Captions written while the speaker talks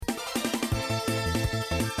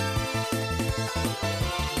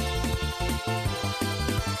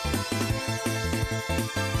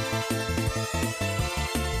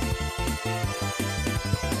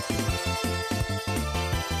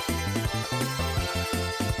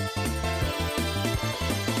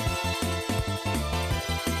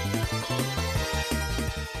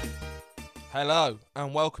Hello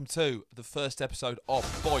and welcome to the first episode of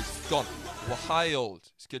Boys Gone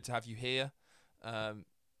Wild. It's good to have you here. I'm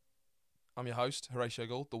your host, Horatio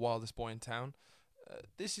Gould, the wildest boy in town.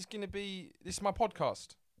 This is my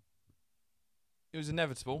podcast. It was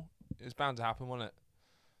inevitable. It was bound to happen, wasn't it?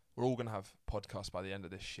 We're all going to have podcasts by the end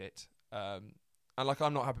of this shit. And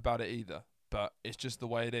I'm not happy about it either, but it's just the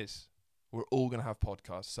way it is. We're all going to have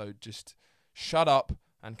podcasts, so just shut up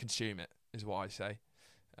and consume it, is what I say.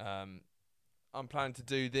 I'm planning to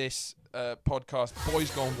do this podcast, Boys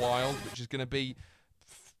Gone Wild, which is going to be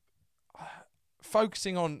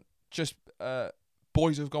focusing on just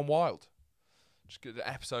boys who have gone wild. Just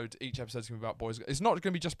each episode is going to be about boys. It's not going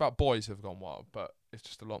to be just about boys who have gone wild, but it's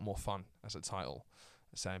just a lot more fun as a title,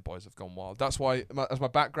 saying boys have gone wild. That's why, as my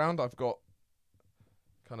background, I've got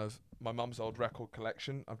kind of my mum's old record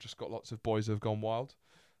collection. I've just got lots of boys who have gone wild.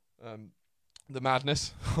 The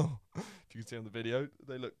madness. If you can see on the video,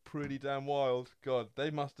 they look pretty damn wild. God,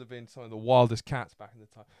 they must have been some of the wildest cats back in the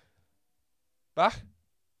time. Bach?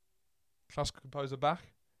 Classical composer Bach?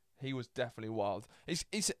 He was definitely wild. It's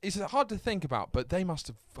hard to think about, but they must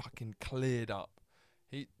have fucking cleared up.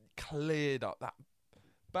 He cleared up. That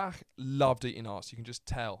Bach loved eating arse. You can just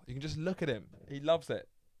tell. You can just look at him. He loves it.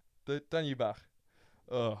 Don't you, Bach?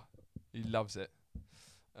 Oh, he loves it.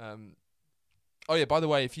 Oh yeah, by the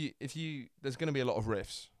way, if you there's going to be a lot of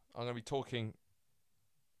riffs. I'm going to be talking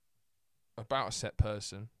about a set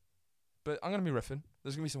person, but I'm going to be riffing.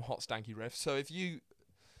 There's going to be some hot stanky riffs. So if you've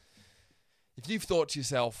thought to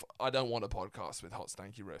yourself, I don't want a podcast with hot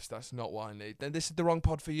stanky riffs, that's not what I need, then this is the wrong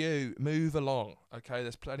pod for you. Move along, okay?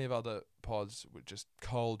 There's plenty of other pods with just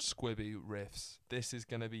cold, squibby riffs. This is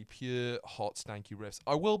going to be pure hot stanky riffs.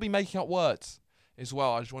 I will be making up words as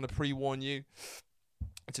well. I just want to pre-warn you.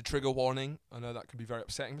 It's a trigger warning. I know that can be very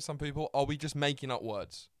upsetting for some people. I'll be just making up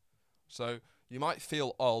words. So you might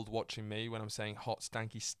feel old watching me when I'm saying hot,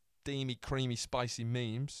 stanky, steamy, creamy, spicy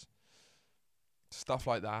memes. Stuff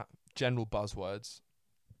like that. General buzzwords.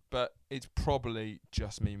 But it's probably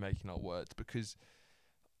just me making up words because,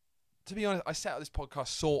 to be honest, I set up this podcast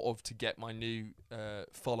sort of to get my new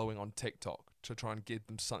following on TikTok, to try and give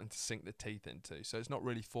them something to sink their teeth into. So it's not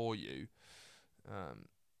really for you.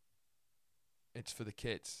 It's for the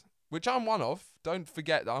kids, which I'm one of. Don't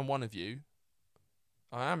forget that I'm one of you.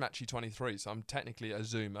 I am actually 23, so I'm technically a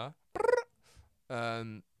Zoomer.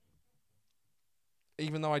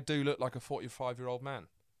 Even though I do look like a 45-year-old man.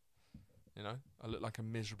 You know, I look like a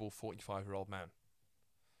miserable 45-year-old man.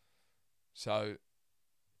 So,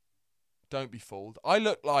 don't be fooled. I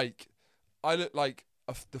look like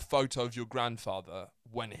the photo of your grandfather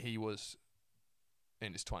when he was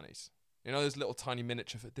in his 20s. You know those little tiny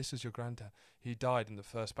miniature. This is your granddad. He died in the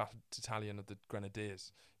 1st Battalion of the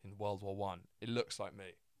Grenadiers in World War One. It looks like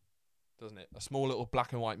me, doesn't it? A small little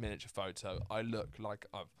black and white miniature photo. I look like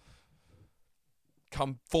I've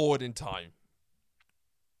come forward in time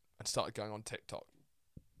and started going on TikTok.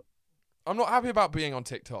 I'm not happy about being on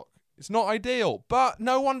TikTok. It's not ideal, but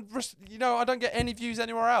no one, I don't get any views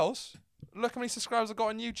anywhere else. Look how many subscribers I got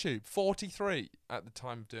on YouTube. 43 at the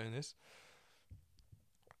time of doing this.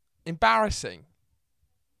 Embarrassing.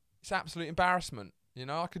 It's absolute embarrassment. You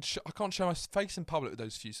know, I can't show my face in public with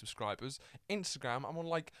those few subscribers. Instagram, I'm on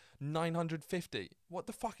like 950. What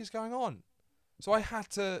the fuck is going on? So I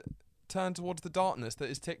had to turn towards the darkness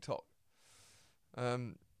that is TikTok.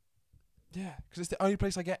 Yeah, because it's the only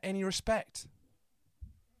place I get any respect.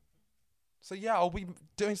 So yeah, I'll be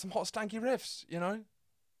doing some hot stanky riffs, you know,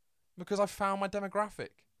 because I found my demographic.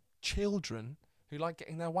 Children who like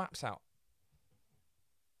getting their waps out.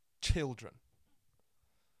 Children.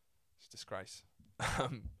 It's a disgrace.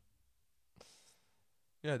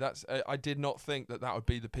 Yeah, that's. I did not think that would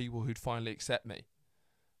be the people who'd finally accept me.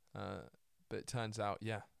 But it turns out,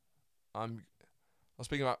 yeah. I was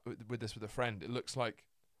speaking about with a friend. It looks like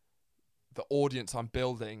the audience I'm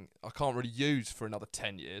building, I can't really use for another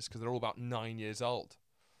 10 years because they're all about 9 years old.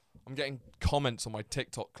 I'm getting comments on my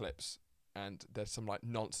TikTok clips, and there's some like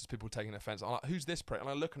nonsense, people taking offense. I'm like, who's this prick? And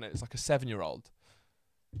I look at it, it's like a 7-year-old.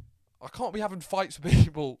 I can't be having fights with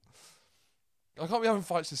people. I can't be having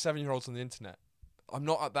fights with 7-year-olds on the internet. I'm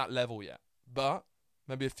not at that level yet. But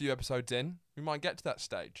maybe a few episodes in, we might get to that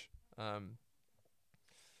stage.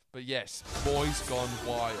 But yes, Boys Gone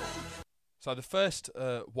Wild. So the first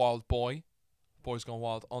wild boy, Boys Gone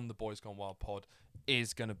Wild on the Boys Gone Wild pod,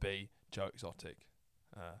 is going to be Joe Exotic.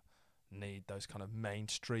 Need those kind of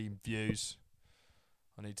mainstream views.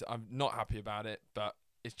 I'm not happy about it, but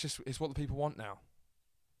it's what the people want now.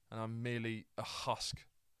 And I'm merely a husk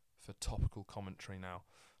for topical commentary now.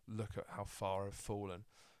 Look at how far I've fallen.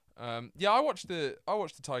 Yeah, I watched the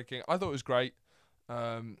Tiger King. I thought it was great.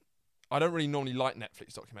 I don't really normally like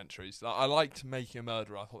Netflix documentaries. Like, I liked Making a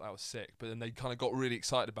Murderer. I thought that was sick. But then they kind of got really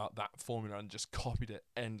excited about that formula and just copied it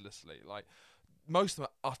endlessly. Like, most of them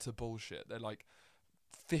are utter bullshit. They're like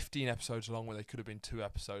 15 episodes long when they could have been 2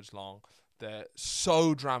 episodes long. They're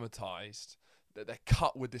so dramatized that they're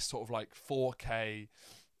cut with this sort of like 4K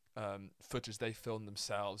footage they filmed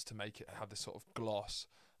themselves to make it have this sort of gloss.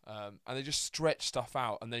 And they just stretch stuff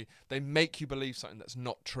out, and they make you believe something that's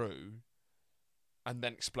not true, and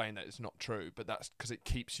then explain that it's not true. But that's because it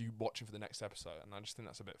keeps you watching for the next episode, and I just think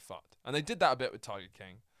that's a bit fucked. And they did that a bit with Tiger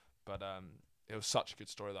King, but it was such a good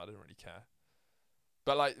story that I didn't really care.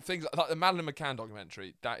 But like things like the Madeleine McCann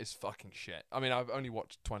documentary, that is fucking shit. I mean, I've only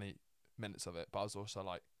watched 20 minutes of it, but I was also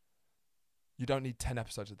like, you don't need 10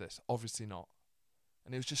 episodes of this, obviously not.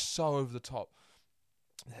 And it was just so over the top.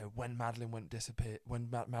 When Madeleine disappeared,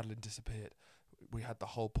 we had the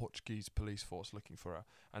whole Portuguese police force looking for her,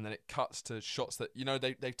 and then it cuts to shots that, you know,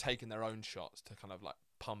 they've taken their own shots to kind of like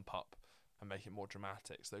pump up and make it more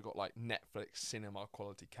dramatic. So they've got like Netflix cinema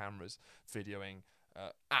quality cameras videoing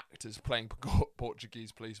actors playing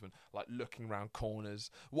Portuguese policemen, like looking around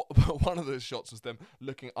corners. One of those shots was them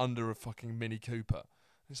looking under a fucking Mini Cooper.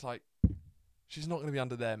 It's like, she's not going to be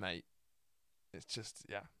under there, mate. It's just,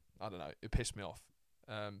 yeah, I don't know. It pissed me off.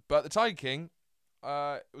 But the Tiger King,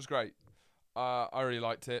 it was great. I really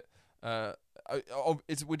liked it.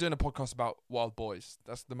 We're doing a podcast about Wild Boys.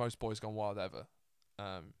 That's the most Boys Gone Wild ever.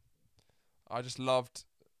 I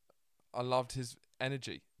loved his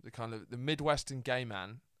energy. The Midwestern gay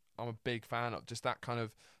man. I'm a big fan of just that kind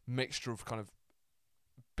of mixture of kind of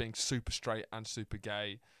being super straight and super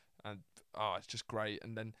gay, and it's just great.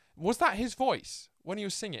 And then, was that his voice when he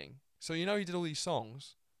was singing? So you know he did all these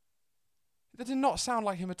songs. That did not sound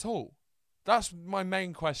like him at all. That's my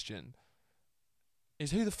main question.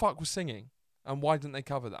 Is who the fuck was singing, and why didn't they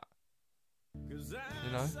cover that?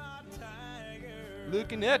 You know,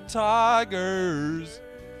 looking at tigers.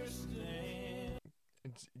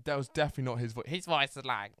 That was definitely not his voice. His voice is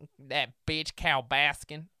like that bitch Carole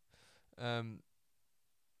Baskin.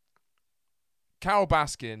 Carole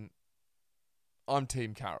Baskin. I'm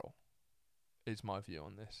Team Carole. Is my view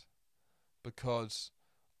on this, because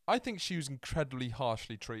I think she was incredibly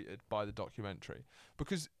harshly treated by the documentary,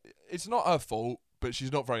 because it's not her fault, but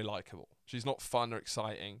she's not very likable. She's not fun or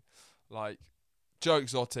exciting. Like, Joe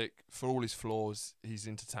Exotic, for all his flaws, he's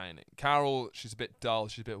entertaining. Carole, she's a bit dull.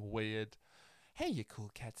 She's a bit weird. Hey, you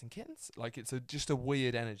cool cats and kittens. Like, it's just a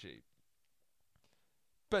weird energy.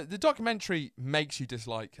 But the documentary makes you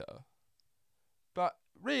dislike her. But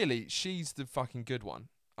really, she's the fucking good one.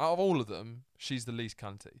 Out of all of them, she's the least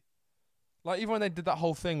cunty. Like, even when they did that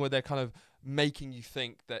whole thing where they're kind of making you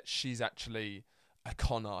think that she's actually a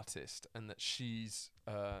con artist and that she's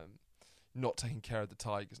not taking care of the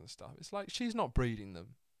tigers and stuff. It's like, she's not breeding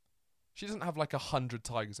them. She doesn't have like 100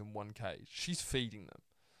 tigers in one cage. She's feeding them.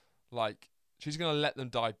 Like, she's going to let them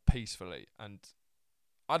die peacefully. And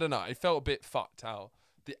I don't know. It felt a bit fucked how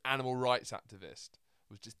the animal rights activist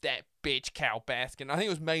was just that bitch Carole Baskin. I think it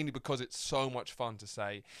was mainly because it's so much fun to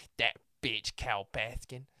say that bitch Carole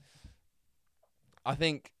Baskin. I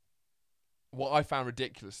think what I found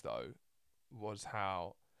ridiculous, though, was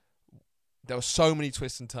how there were so many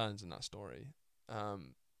twists and turns in that story.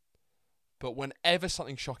 But whenever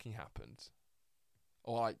something shocking happened,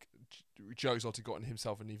 or like Joe Exotic got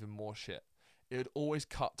himself in even more shit, it would always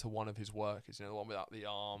cut to one of his workers, you know, the one without the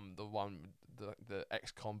arm, the one with the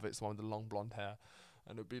ex-convicts, the one with the long blonde hair.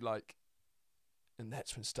 And it would be like, and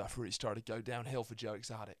that's when stuff really started to go downhill for Joe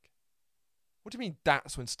Exotic. What do you mean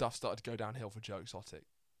that's when stuff started to go downhill for Joe Exotic?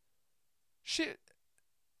 Shit.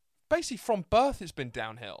 Basically, from birth, it's been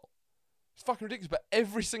downhill. It's fucking ridiculous. But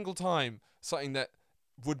every single time something that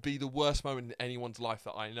would be the worst moment in anyone's life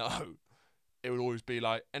that I know, it would always be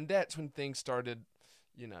like, and that's when things started,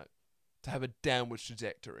 you know, to have a downward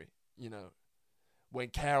trajectory. You know, when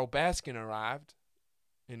Carole Baskin arrived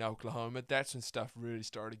in Oklahoma, that's when stuff really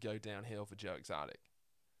started to go downhill for Joe Exotic.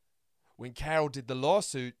 When Carole did the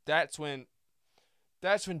lawsuit, that's when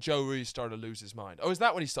Joe really started to lose his mind. Oh, is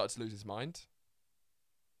that when he started to lose his mind?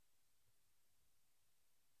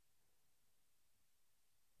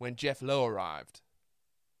 When Jeff Lowe arrived,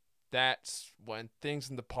 that's when things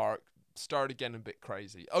in the park started getting a bit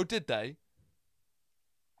crazy. Oh, did they?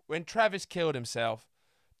 When Travis killed himself,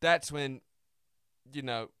 that's when, you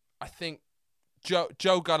know, I think Joe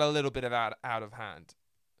got a little bit of out of hand.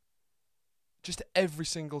 Just every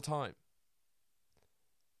single time.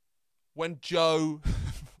 When Joe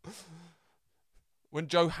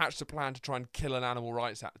hatched a plan to try and kill an animal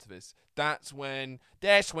rights activist, that's when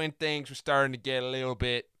things were starting to get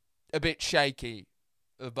a bit shaky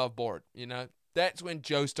above board, you know? That's when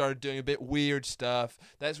Joe started doing a bit weird stuff.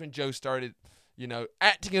 That's when Joe started,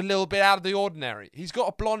 acting a little bit out of the ordinary. He's got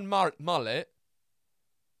a blonde mullet.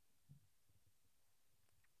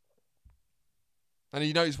 And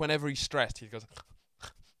you notice whenever he's stressed, he goes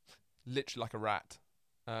literally like a rat.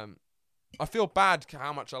 I feel bad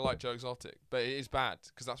how much I like Joe Exotic, but it is bad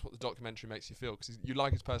because that's what the documentary makes you feel. Because you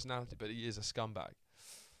like his personality, but he is a scumbag.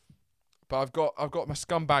 But I've got my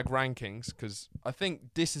scumbag rankings because I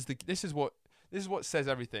think this is what says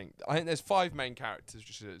everything. I think there's 5 main characters,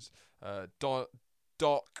 which is Doc,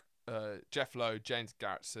 Jeff Lowe, James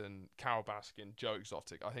Garretson, Carol Baskin, Joe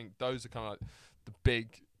Exotic. I think those are kind of like the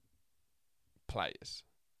big players.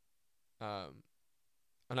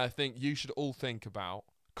 And I think you should all think about,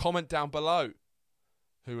 comment down below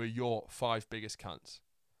who are your 5 biggest cunts.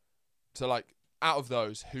 So like out of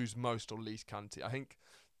those, who's most or least cunty? I think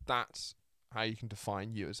that's how you can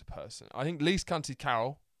define you as a person. I think least cunty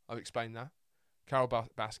Carol. I've explained that. Carol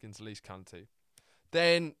Baskin's least cunty.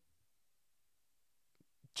 Then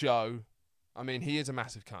Joe. I mean, he is a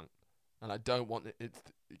massive cunt. And I don't want it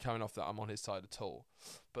coming off that I'm on his side at all.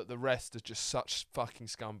 But the rest are just such fucking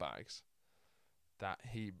scumbags that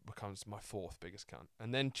he becomes my 4th biggest cunt.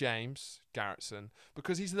 And then James Garretson,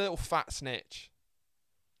 because he's a little fat snitch.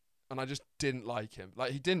 And I just didn't like him.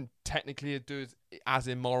 Like, he didn't technically do as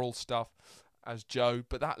immoral stuff as Joe,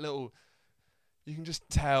 but that little... You can just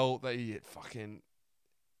tell that he fucking...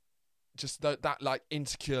 Just that like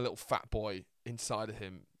insecure little fat boy inside of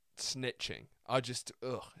him snitching. It just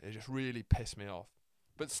really pissed me off.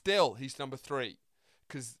 But still, he's number 3.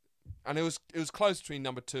 And it was close between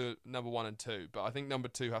number 1 and 2, but I think number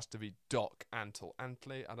 2 has to be Doc Antle.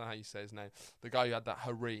 Antley, I don't know how you say his name. The guy who had that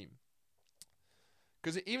harem.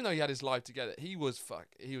 Because even though he had his life together, he was a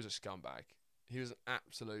scumbag. He was an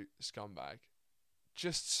absolute scumbag.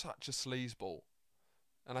 Just such a sleazeball.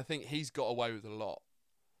 And I think he's got away with a lot.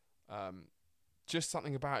 Just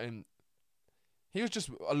something about him. He was just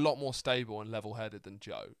a lot more stable and level-headed than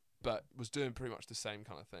Joe, but was doing pretty much the same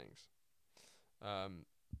kind of things.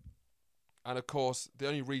 And of course, the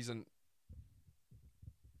only reason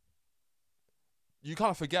you kind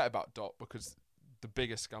of forget about Doc because the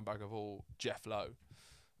biggest scumbag of all, Jeff Lowe,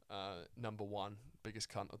 number 1, biggest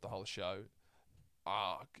cunt of the whole show.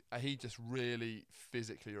 He just really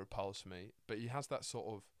physically repulsed me, but he has that sort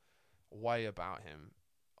of way about him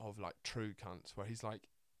of like true cunts where he's like,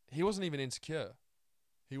 he wasn't even insecure.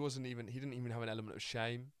 He didn't even have an element of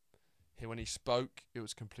shame. When he spoke, it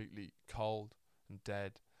was completely cold and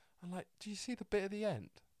dead. And like, do you see the bit at the end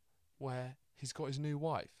where he's got his new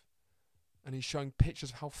wife and he's showing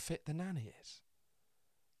pictures of how fit the nanny is?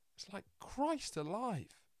 It's like, Christ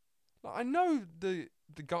alive. Like, I know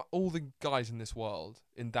all the guys in that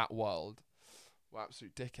world, were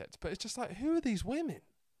absolute dickheads, but it's just like, who are these women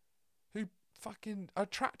who fucking are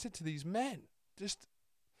attracted to these men? Just,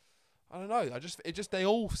 I don't know. They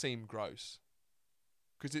all seem gross.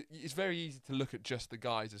 Because it's very easy to look at just the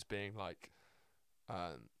guys as being like,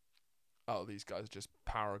 these guys are just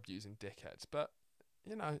power abusing dickheads. But,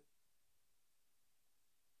 the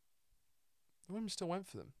women still went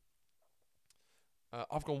for them.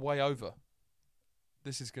 I've gone way over.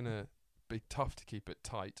 This is going to be tough to keep it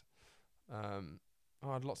tight. I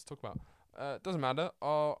had lots to talk about. Doesn't matter.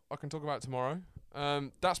 I can talk about it tomorrow.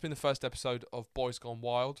 That's been the first episode of Boys Gone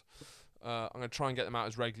Wild. I'm going to try and get them out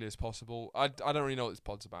as regularly as possible. I don't really know what this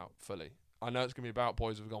pod's about fully. I know it's going to be about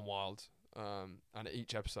Boys Who've Gone Wild. And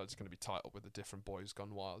each episode is going to be titled with a different Boys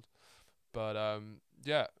Gone Wild. But,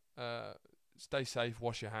 stay safe,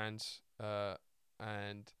 wash your hands.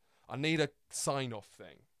 And I need a sign-off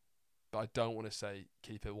thing. But I don't want to say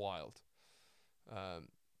keep it wild.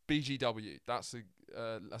 BGW. That's a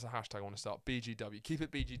hashtag I want to start. BGW. Keep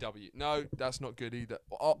it BGW. No, that's not good either.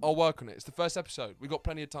 I'll work on it. It's the first episode. We've got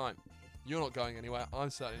plenty of time. You're not going anywhere.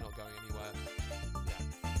 I'm certainly not going anywhere.